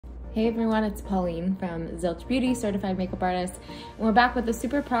Hey everyone, it's Pauline from Zilch Beauty, certified makeup artist, and we're back with a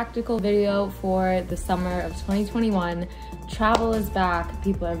super practical video for the summer of 2021. Travel is back,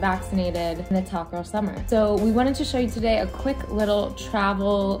 people are vaccinated, and it's hot girl summer. So we wanted to show you today a quick little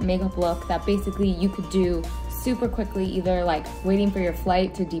travel makeup look that basically you could do super quickly, either like waiting for your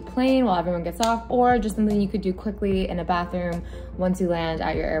flight to deplane while everyone gets off, or just something you could do quickly in a bathroom once you land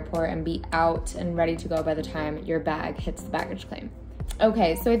at your airport and be out and ready to go by the time your bag hits the baggage claim.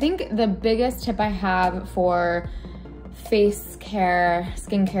 Okay, so I think the biggest tip I have for face care,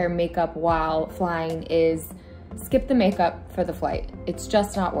 skincare, makeup while flying is skip the makeup for the flight. It's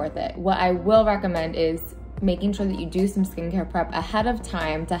just not worth it. What I will recommend is making sure that you do some skincare prep ahead of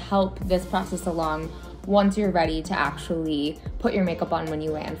time to help this process along once you're ready to actually put your makeup on when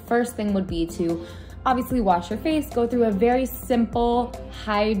you land. First thing would be to obviously wash your face, go through a very simple,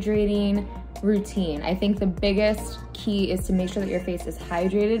 hydrating routine. I think the biggest key is to make sure that your face is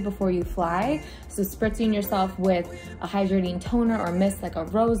hydrated before you fly. So spritzing yourself with a hydrating toner or mist like a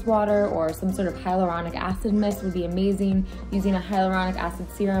rose water or some sort of hyaluronic acid mist would be amazing. Using a hyaluronic acid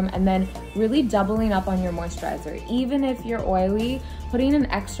serum, and then really doubling up on your moisturizer. Even if you're oily, putting an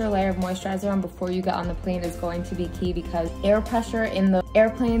extra layer of moisturizer on before you get on the plane is going to be key, because air pressure in the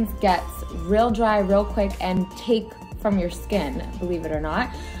airplanes gets real dry real quick and take from your skin, believe it or not.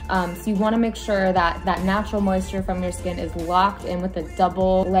 So you wanna make sure that that natural moisture from your skin is locked in with a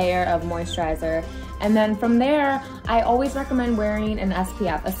double layer of moisturizer. And then from there, I always recommend wearing an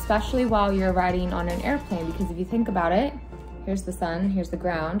SPF, especially while you're riding on an airplane, because if you think about it, here's the sun, here's the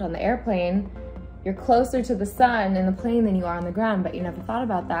ground. On the airplane, you're closer to the sun in the plane than you are on the ground, but you never thought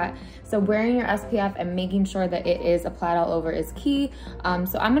about that. So wearing your SPF and making sure that it is applied all over is key.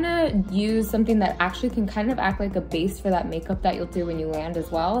 So I'm gonna use something that actually can kind of act like a base for that makeup that you'll do when you land as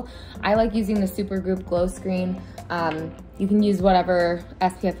well. I like using the Supergoop Glow Screen. You can use whatever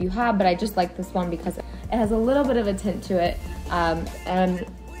SPF you have, but I just like this one because it has a little bit of a tint to it, and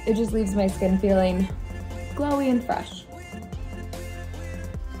it just leaves my skin feeling glowy and fresh.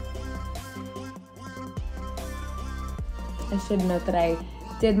 I should note that I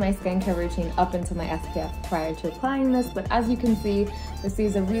did my skincare routine up until my SPF prior to applying this, but as you can see, this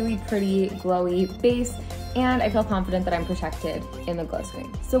is a really pretty glowy base, and I feel confident that I'm protected in the glow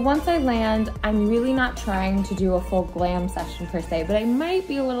screen. So once I land, I'm really not trying to do a full glam session per se, but I might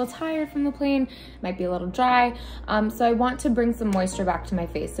be a little tired from the plane, might be a little dry, so I want to bring some moisture back to my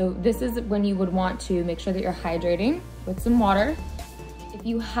face. So this is when you would want to make sure that you're hydrating with some water. If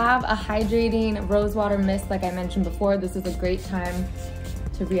you have a hydrating rose water mist, like I mentioned before, this is a great time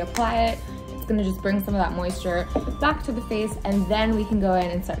to reapply it. It's gonna just bring some of that moisture back to the face, and then we can go in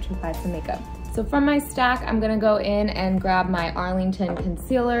and start to apply some makeup. So from my stack, I'm gonna go in and grab my Arlington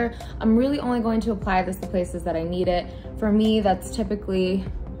concealer. I'm really only going to apply this to places that I need it. For me, that's typically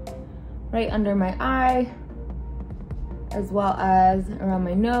right under my eye, as well as around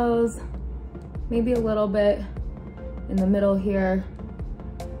my nose, maybe a little bit in the middle here.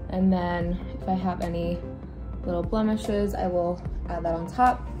 And then if I have any little blemishes, I will add that on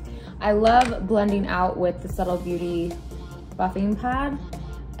top. I love blending out with the Subtl Beauty buffing pad,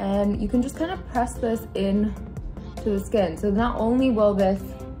 and you can just kind of press this in to the skin. So not only will this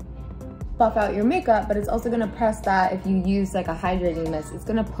buff out your makeup, but it's also gonna press that, if you use like a hydrating mist, it's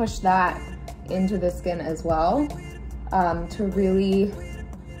gonna push that into the skin as well, to really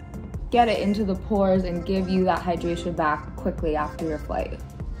get it into the pores and give you that hydration back quickly after your flight.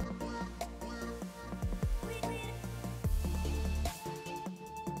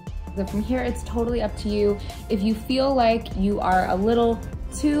 So from here, it's totally up to you. If you feel like you are a little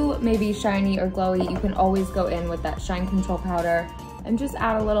too maybe shiny or glowy, you can always go in with that shine control powder and just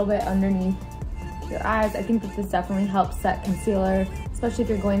add a little bit underneath your eyes. I think that this definitely helps set concealer, especially if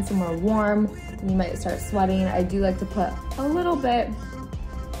you're going somewhere warm and you might start sweating. I do like to put a little bit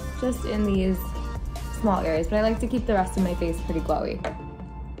just in these small areas, but I like to keep the rest of my face pretty glowy.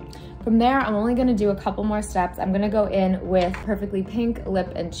 From there, I'm only gonna do a couple more steps. I'm gonna go in with Perfectly Pink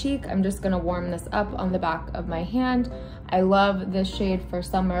Lip and Cheek. I'm just gonna warm this up on the back of my hand. I love this shade for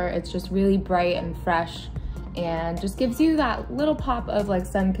summer. It's just really bright and fresh and just gives you that little pop of like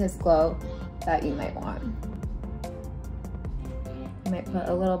sun-kissed glow that you might want. I might put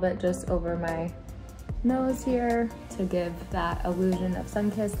a little bit just over my nose here to give that illusion of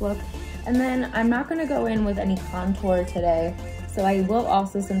sun-kissed look. And then I'm not gonna go in with any contour today, so I will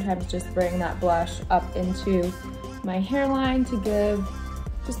also sometimes just bring that blush up into my hairline to give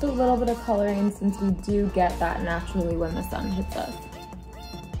just a little bit of coloring, since we do get that naturally when the sun hits us.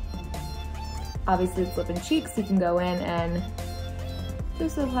 Obviously it's lip and cheeks, you can go in and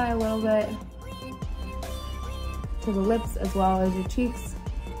just apply a little bit to the lips as well as your cheeks.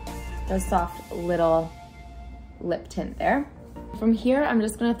 the soft little lip tint there. From here, I'm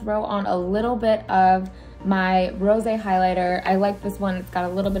just gonna throw on a little bit of my Rosé highlighter. I like this one. It's got a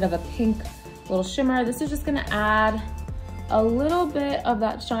little bit of a pink little shimmer. This is just gonna add a little bit of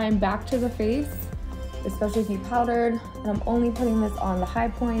that shine back to the face, especially if you powdered. And I'm only putting this on the high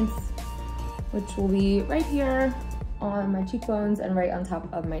points, which will be right here on my cheekbones and right on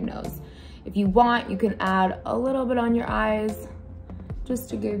top of my nose. If you want, you can add a little bit on your eyes just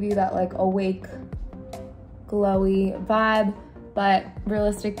to give you that like awake, glowy vibe. But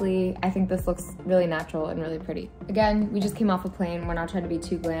realistically, I think this looks really natural and really pretty. Again, we just came off a plane. We're not trying to be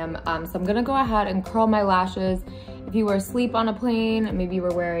too glam. So I'm gonna go ahead and curl my lashes. If you were asleep on a plane, maybe you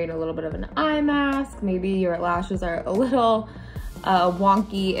were wearing a little bit of an eye mask, maybe your lashes are a little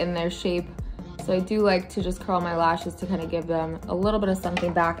wonky in their shape. So I do like to just curl my lashes to kind of give them a little bit of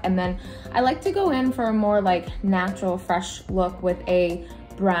something back. And then I like to go in for a more like natural, fresh look with a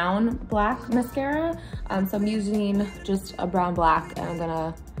brown black mascara. So I'm using just a brown black, and I'm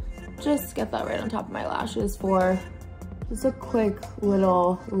gonna just get that right on top of my lashes for just a quick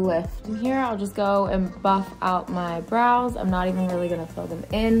little lift. And here I'll just go and buff out my brows. I'm not even really gonna fill them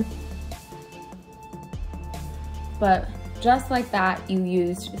in. But just like that, you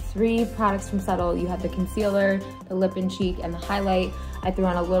used 3 products from Subtl. You had the concealer, the lip and cheek, and the highlight. I threw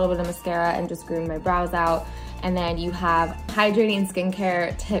on a little bit of mascara and just groomed my brows out. And then you have hydrating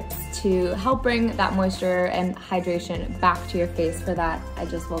skincare tips to help bring that moisture and hydration back to your face for that I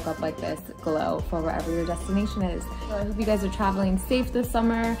just woke up like this glow for wherever your destination is. So I hope you guys are traveling safe this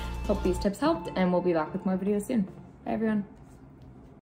summer. Hope these tips helped, and we'll be back with more videos soon. Bye everyone.